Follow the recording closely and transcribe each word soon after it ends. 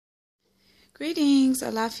Greetings,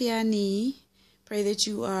 Alafia Ni. Pray that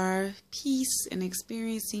you are peace and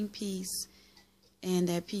experiencing peace, and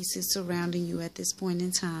that peace is surrounding you at this point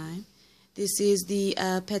in time. This is the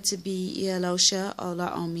Petabi Ialosha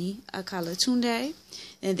Ola Omi Akala Tunde,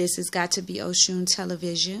 and this has got to be Oshun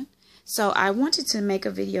Television. So I wanted to make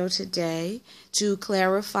a video today to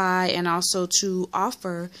clarify and also to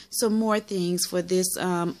offer some more things for this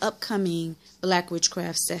upcoming Black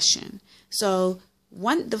Witchcraft session. So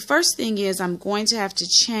the first thing is I'm going to have to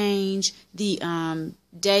change the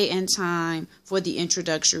day and time for the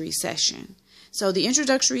introductory session. So the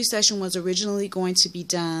introductory session was originally going to be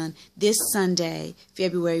done this Sunday,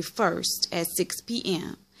 February 1st at 6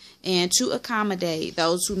 p.m. And to accommodate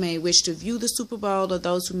those who may wish to view the Super Bowl or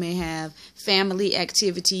those who may have family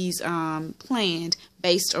activities planned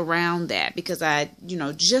based around that, because I,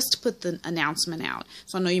 just put the announcement out.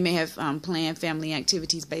 So I know you may have planned family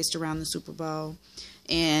activities based around the Super Bowl.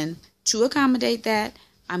 And to accommodate that,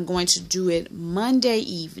 I'm going to do it Monday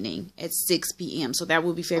evening at 6 p.m. So that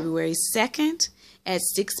will be February 2nd at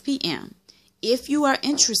 6 p.m. If you are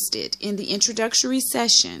interested in the introductory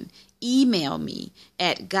session, email me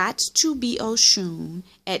at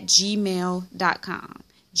gottobeoshun@gmail.com.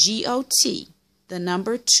 GOT, the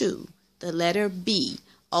number 2, the letter B,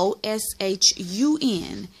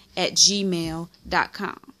 OSHUN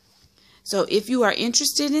 @gmail.com. So if you are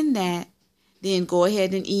interested in that, then go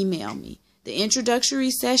ahead and email me. The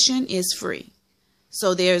introductory session is free,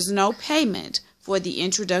 so there's no payment for the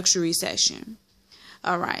introductory session.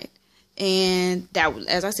 All right, and that,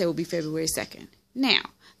 as I said, will be February 2nd.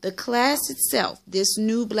 Now, the class itself, this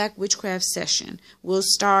new Black Witchcraft session, will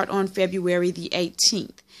start on February the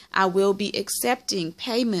 18th. I will be accepting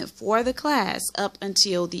payment for the class up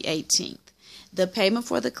until the 18th. The payment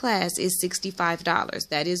for the class is $65.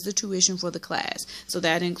 That is the tuition for the class. So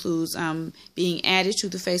that includes being added to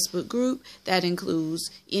the Facebook group. That includes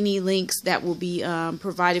any links that will be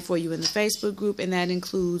provided for you in the Facebook group. And that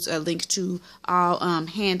includes a link to all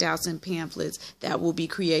handouts and pamphlets that will be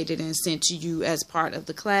created and sent to you as part of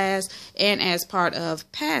the class and as part of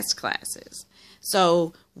past classes.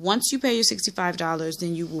 So once you pay your $65,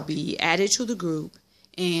 then you will be added to the group.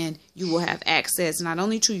 And you will have access not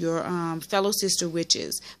only to your fellow sister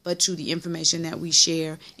witches, but to the information that we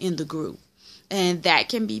share in the group. And that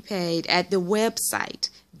can be paid at the website,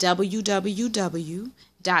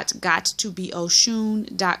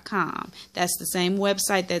 www.gottobeoshun.com. That's the same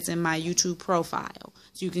website that's in my YouTube profile.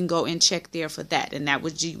 So you can go and check there for that. And that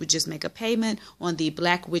would, you would just make a payment on the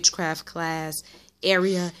Black Witchcraft class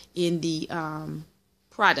area in the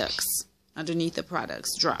products, underneath the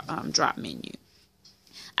products drop menu.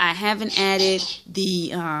 I haven't added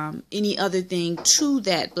the any other thing to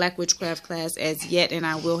that Black Witchcraft class as yet, and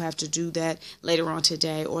I will have to do that later on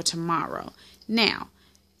today or tomorrow. Now,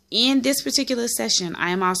 in this particular session, I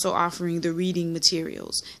am also offering the reading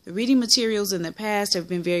materials. The reading materials in the past have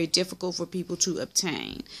been very difficult for people to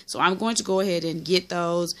obtain. So I'm going to go ahead and get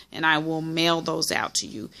those, and I will mail those out to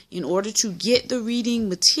you. In order to get the reading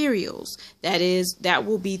materials, that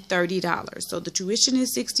will be $30. So the tuition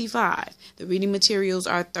is $65. The reading materials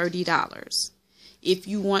are $30. If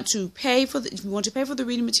you want to pay for the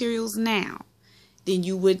reading materials now, then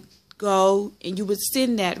you would go and you would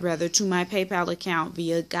send that to my PayPal account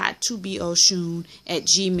via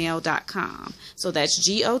gottobeoshun@gmail.com. So that's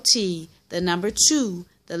GOT, the number 2,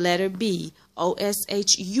 the letter B,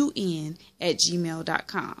 OSHUN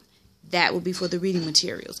 @gmail.com. That will be for the reading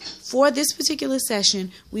materials. For this particular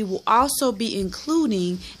session, we will also be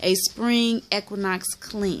including a spring equinox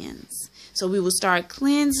cleanse. So we will start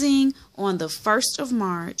cleansing on the 1st of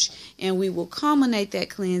March, and we will culminate that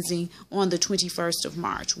cleansing on the 21st of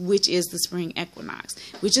March, which is the spring equinox,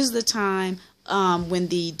 which is the time when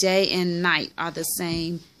the day and night are the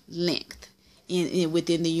same length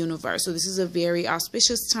within the universe. So this is a very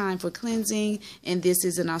auspicious time for cleansing, and this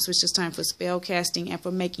is an auspicious time for spell casting and for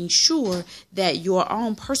making sure that your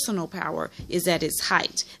own personal power is at its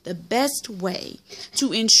height. The best way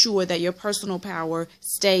to ensure that your personal power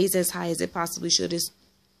stays as high as it possibly should as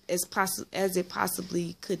it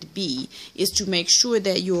possibly could be is to make sure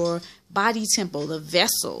that your body temple, the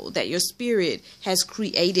vessel that your spirit has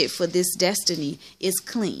created for this destiny, is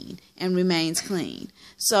clean and remains clean.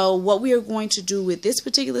 So what we are going to do with this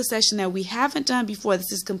particular session that we haven't done before,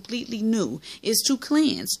 this is completely new, is to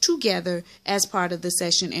cleanse together as part of the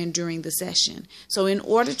session and during the session. So in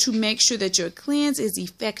order to make sure that your cleanse is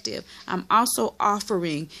effective, I'm also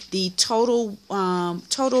offering the total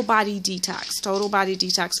body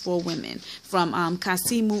detox for women from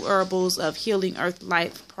Kasimu Herbals of Healing Earth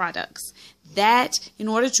Life products. That, in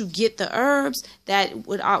order to get the herbs, that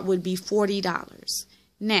would be $40.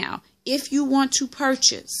 Now, if you want to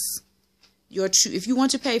purchase if you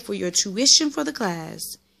want to pay for your tuition for the class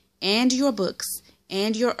and your books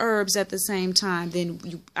and your herbs at the same time,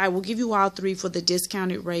 then I will give you all three for the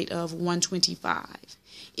discounted rate of $125.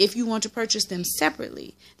 If you want to purchase them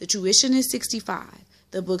separately, the tuition is $65,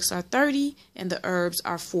 the books are $30, and the herbs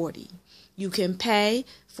are $40. You can pay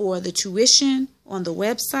for the tuition on the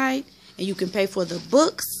website, and you can pay for the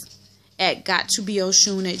books at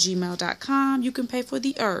gottobioshun@gmail.com. You can pay for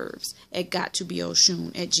the herbs at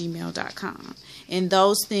gottobioshun@gmail.com. And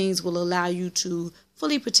those things will allow you to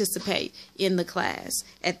fully participate in the class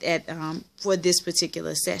for this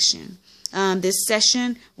particular session. This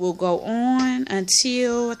session will go on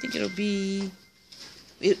until, I think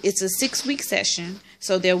it's a 6-week session.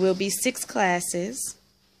 So there will be 6 classes.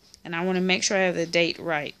 And I want to make sure I have the date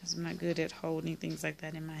right, because I'm not good at holding things like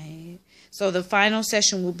that in my head. So the final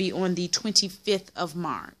session will be on the 25th of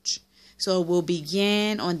March. So it will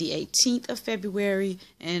begin on the 18th of February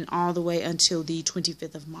and all the way until the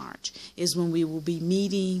 25th of March is when we will be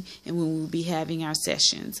meeting and when we will be having our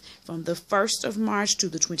sessions. From the 1st of March to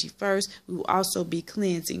the 21st, we will also be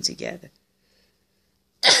cleansing together.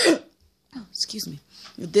 Oh, excuse me.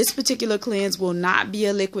 This particular cleanse will not be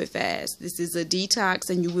a liquid fast. This is a detox,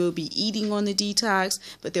 and you will be eating on the detox,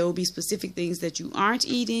 but there will be specific things that you aren't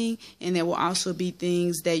eating, and there will also be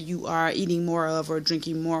things that you are eating more of or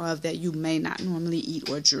drinking more of that you may not normally eat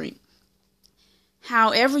or drink.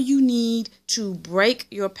 However you need to break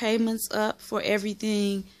your payments up for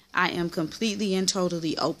everything, I am completely and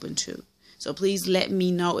totally open to. So please let me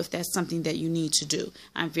know if that's something that you need to do.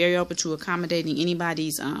 I'm very open to accommodating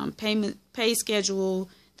anybody's pay schedule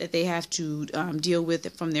that they have to deal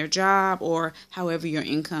with from their job or however your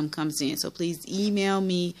income comes in. So please email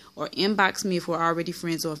me or inbox me if we're already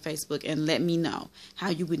friends on Facebook and let me know how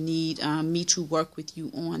you would need me to work with you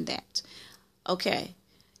on that. Okay.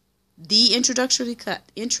 The introductory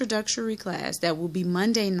class that will be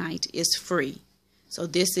Monday night is free. So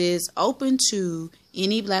this is open to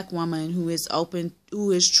any black woman who is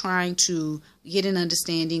trying to get an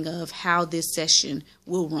understanding of how this session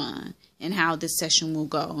will run and how this session will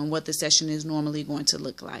go and what the session is normally going to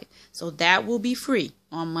look like. So that will be free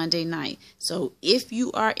on Monday night. So if you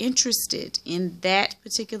are interested in that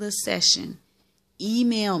particular session,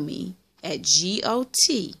 email me at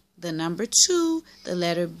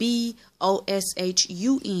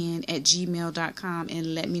GOT_BOSHUN@gmail.com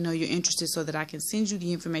and let me know you're interested so that I can send you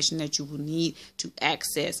the information that you will need to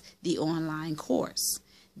access the online course.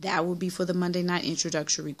 That will be for the Monday night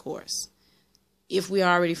introductory course. If we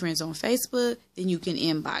are already friends on Facebook, then you can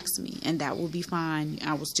inbox me and that will be fine.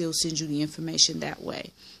 I will still send you the information that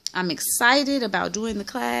way. I'm excited about doing the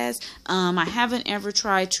class. I haven't ever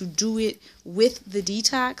tried to do it with the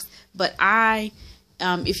detox, but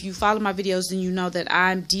if you follow my videos, then you know that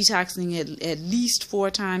I'm detoxing at least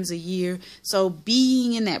 4 times a year. So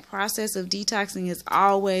being in that process of detoxing is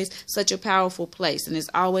always such a powerful place, and it's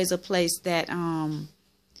always a place that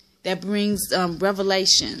brings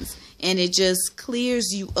revelations, and it just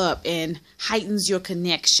clears you up and heightens your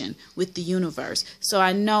connection with the universe. So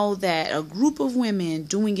I know that a group of women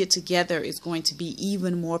doing it together is going to be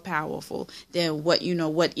even more powerful than what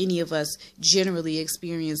any of us generally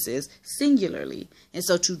experiences singularly. And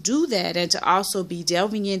so to do that and to also be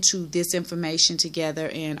delving into this information together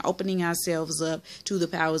and opening ourselves up to the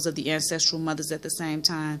powers of the ancestral mothers at the same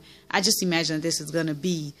time, I just imagine this is going to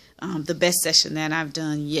be the best session that I've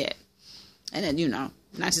done yet. And then,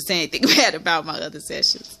 not to say anything bad about my other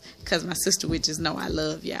sessions, because my sister witches know I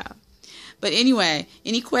love y'all. But anyway,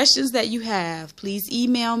 any questions that you have, please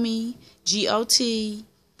email me,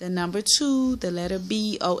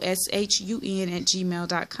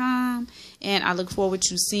 GOT_BOSHUN@gmail.com. And I look forward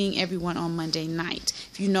to seeing everyone on Monday night.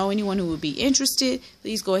 If you know anyone who would be interested,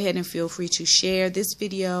 please go ahead and feel free to share this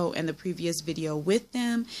video and the previous video with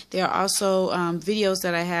them. There are also videos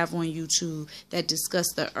that I have on YouTube that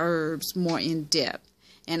discuss the herbs more in depth.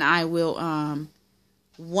 And I will,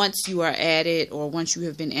 once you are added or once you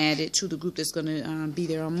have been added to the group that's going to be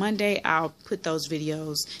there on Monday, I'll put those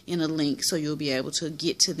videos in a link so you'll be able to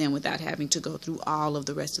get to them without having to go through all of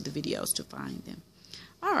the rest of the videos to find them.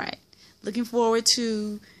 All right. Looking forward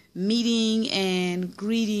to meeting and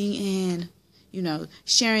greeting and,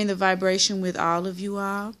 sharing the vibration with all of you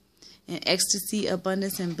all. And ecstasy,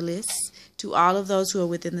 abundance, and bliss to all of those who are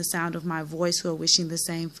within the sound of my voice who are wishing the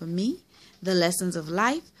same for me. The lessons of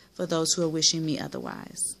life for those who are wishing me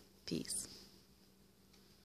otherwise. Peace.